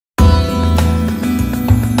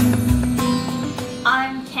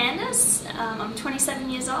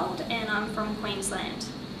old and I'm from Queensland.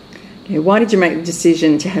 Okay, why did you make the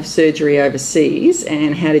decision to have surgery overseas,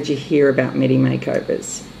 and how did you hear about Medi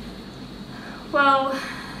Makeovers? Well,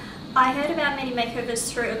 I heard about Medi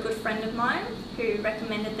Makeovers through a good friend of mine who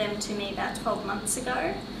recommended them to me about 12 months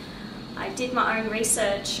ago. I did my own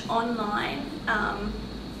research online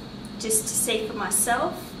just to see for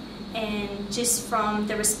myself, and just from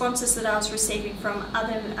the responses that I was receiving from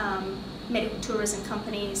other medical tourism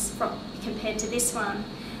companies compared to this one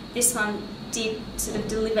did sort of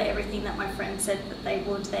deliver everything that my friend said that they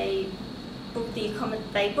would. They book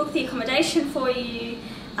the accommodation for you.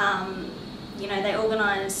 You know, they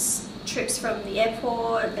organise trips from the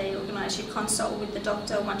airport. They organise your consult with the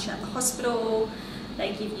doctor once you're at the hospital.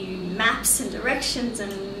 They give you maps and directions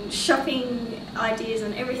and shopping ideas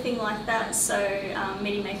and everything like that. So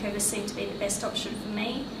Medi Makeovers seemed to be the best option for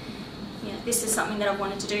me. You know, this is something that I've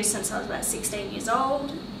wanted to do since I was about 16 years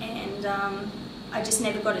old, and I just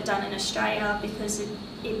never got it done in Australia because it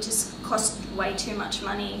just cost way too much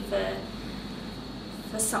money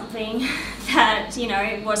for something that, you know,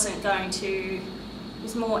 it wasn't going to, it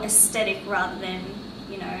was more aesthetic rather than,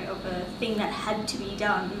 you know, of a thing that had to be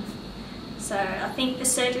done. So I think the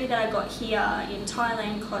surgery that I got here in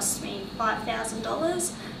Thailand cost me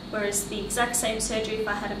 $5,000, whereas the exact same surgery, if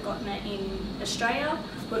I had gotten it in Australia,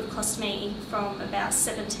 would have cost me from about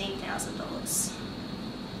 $17,000.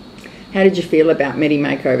 How did you feel about Medi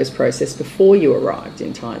Makeovers process before you arrived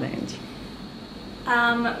in Thailand?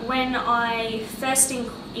 When I first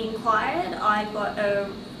inquired, I got a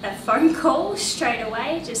phone call straight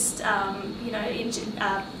away. Just you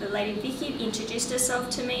know, the lady Vicky introduced herself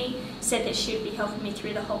to me, said that she'd be helping me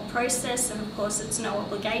through the whole process, and of course it's no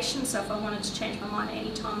obligation, so if I wanted to change my mind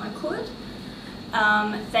any time I could.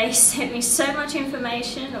 They sent me so much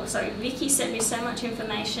information, or sorry, Vicky sent me so much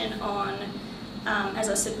information on, as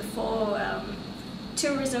I said before,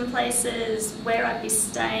 tourism places, where I'd be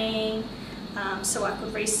staying, so I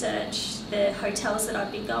could research the hotels that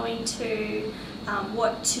I'd be going to,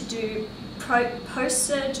 what to do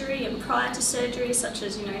post-surgery and prior to surgery, such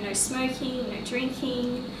as, you know, no smoking, no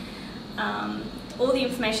drinking. All the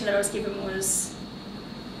information that I was given was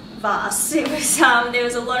vast. It was there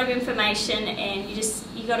was a lot of information, and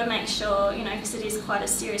you got to make sure, you know, because it is quite a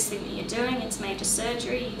serious thing that you're doing. It's major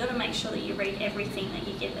surgery. You got to make sure that you read everything that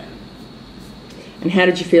you're given. And how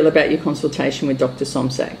did you feel about your consultation with Dr.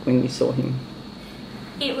 Somsak when you saw him?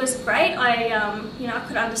 It was great. You know, I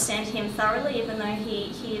could understand him thoroughly, even though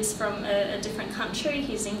he is from a different country.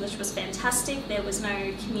 His English was fantastic. There was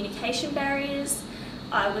no communication barriers.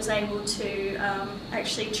 I was able to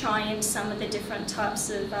actually try in some of the different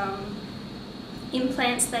types of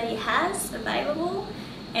implants that he has available,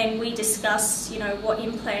 and we discussed, you know, what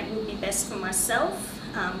implant would be best for myself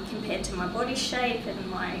compared to my body shape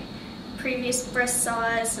and my previous breast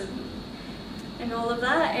size and all of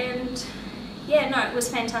that. And yeah, no, it was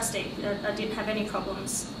fantastic. I didn't have any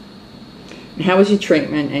problems. How was your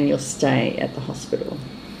treatment and your stay at the hospital?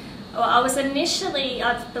 Well, I was initially,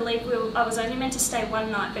 I believe I was only meant to stay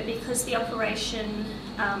one night, but because the operation,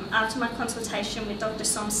 after my consultation with Dr.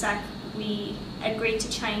 Somsak, we agreed to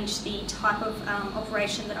change the type of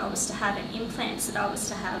operation that I was to have and implants that I was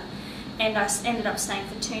to have, and I ended up staying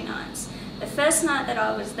for 2 nights. The first night that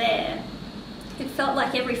I was there, it felt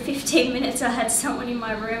like every 15 minutes I had someone in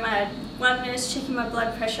my room. I had one nurse checking my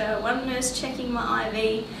blood pressure, one nurse checking my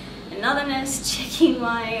IV, another nurse checking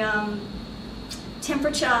my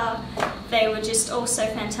temperature. They were just all so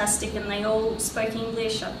fantastic, and they all spoke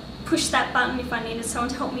English. I pushed that button if I needed someone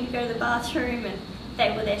to help me to go to the bathroom, and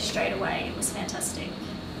they were there straight away. It was fantastic.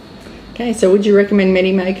 Okay, so would you recommend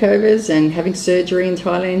Medi Makeovers and having surgery in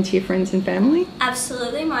Thailand to your friends and family?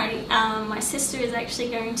 Absolutely. My sister is actually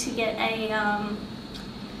going to get a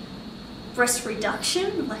breast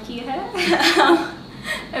reduction, lucky her,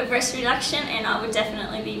 a breast reduction, and I would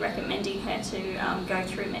definitely be recommending her to go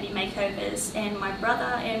through Medi Makeovers. And my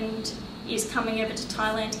brother is coming over to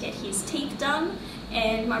Thailand to get his teeth done,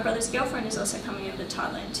 and my brother's girlfriend is also coming over to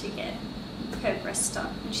Thailand to get her breasts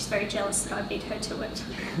done, and she's very jealous that I beat her to it.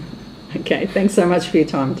 Okay, thanks so much for your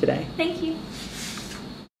time today. Thank you.